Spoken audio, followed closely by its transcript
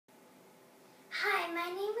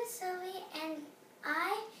is Sylvie, and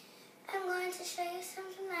I am going to show you some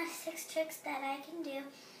gymnastics tricks that I can do.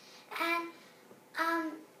 And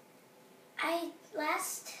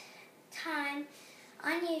last time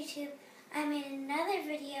on YouTube, I made another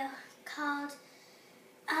video called,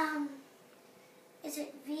 is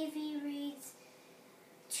it Vivi reads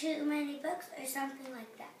too many books or something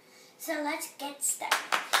like that. So let's get started.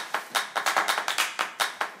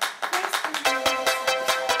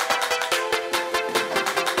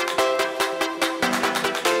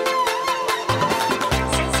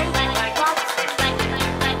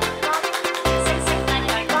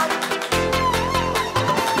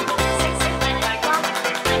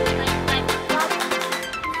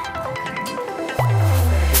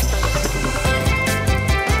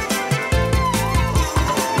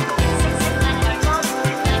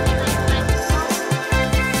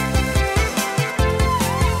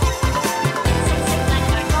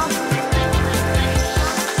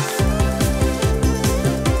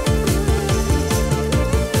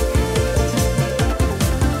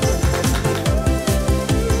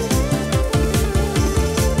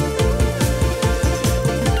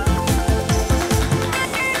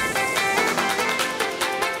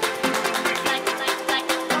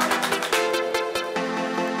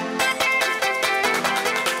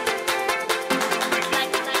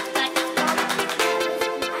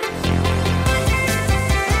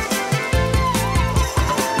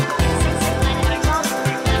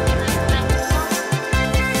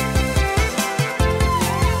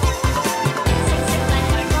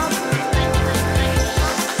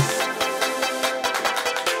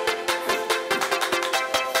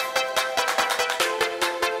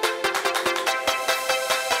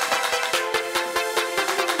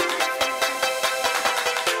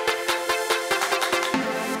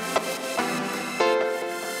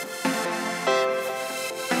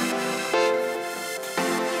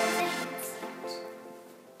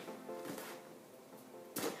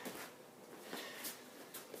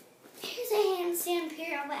 Handstand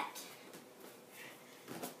pirouette.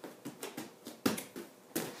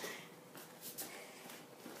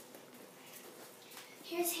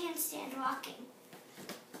 Here's handstand walking.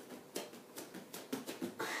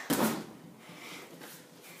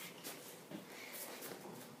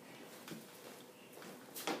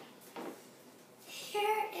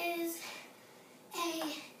 Here is a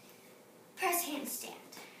press handstand.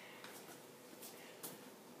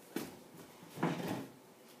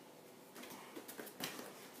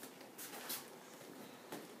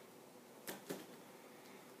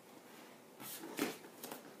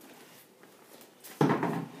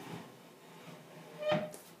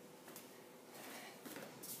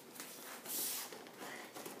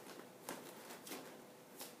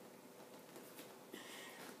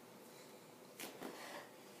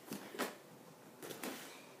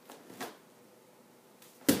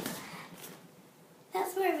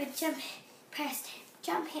 That's more of a jump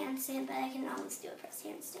handstand, but I can always do a press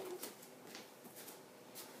handstand.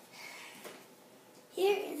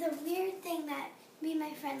 Here is a weird thing that me and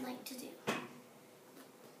my friend like to do.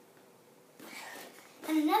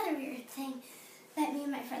 And another weird thing that me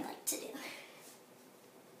and my friend like to do.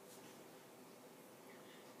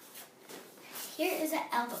 Here is an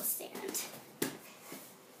elbow stand.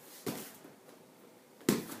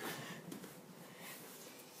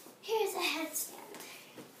 Here's a headstand.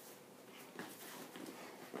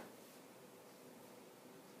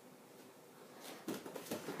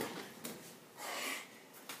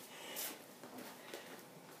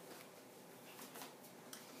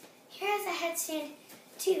 Here's a headstand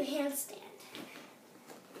to handstand.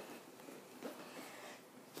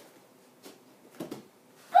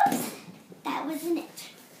 Oops, that wasn't it.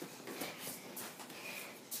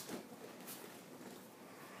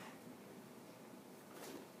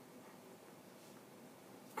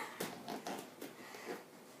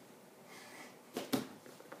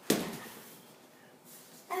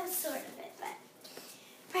 That was sort of it, but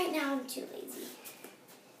right now I'm too lazy.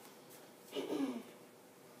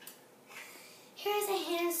 Here's a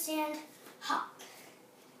handstand hop.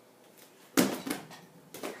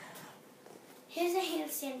 Here's a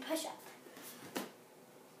handstand push-up.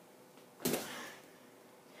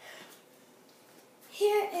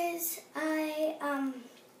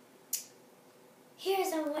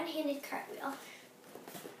 Here's a one-handed cartwheel.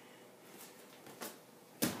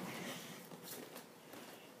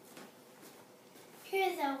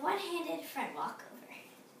 Here's a one-handed front walkover.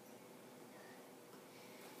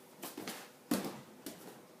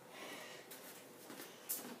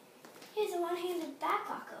 Here's a one-handed back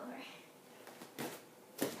walkover.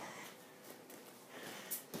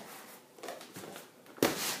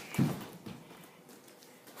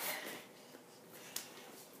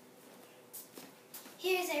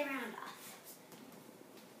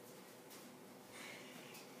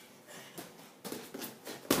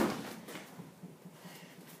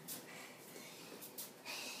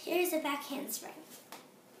 Here's a back handspring.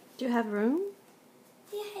 Do you have room?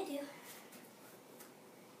 Yeah, I do.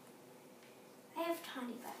 I have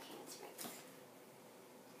tiny back handsprings.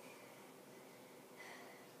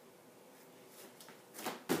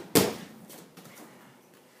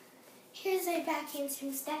 Here's a back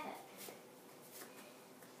handspring step up.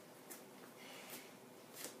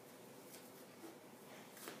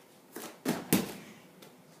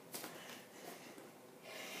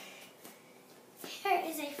 Here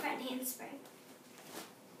is a front handspring.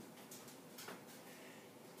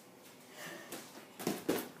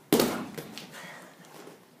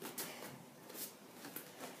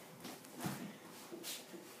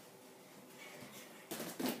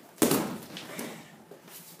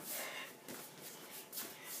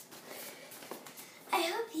 I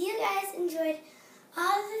hope you guys enjoyed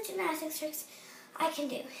all the gymnastics tricks I can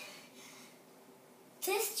do.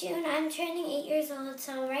 This June I'm turning 8 years old,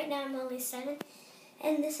 so right now I'm only 7,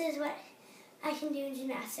 and this is what I can do in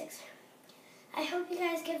gymnastics. I hope you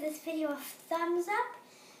guys give this video a thumbs up,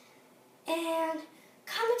 and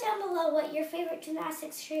comment down below what your favorite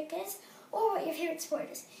gymnastics trick is, or what your favorite sport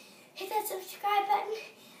is. Hit that subscribe button,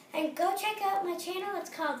 and go check out my channel. It's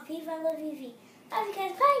called Viva La Vivi. Love you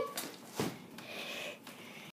guys, bye!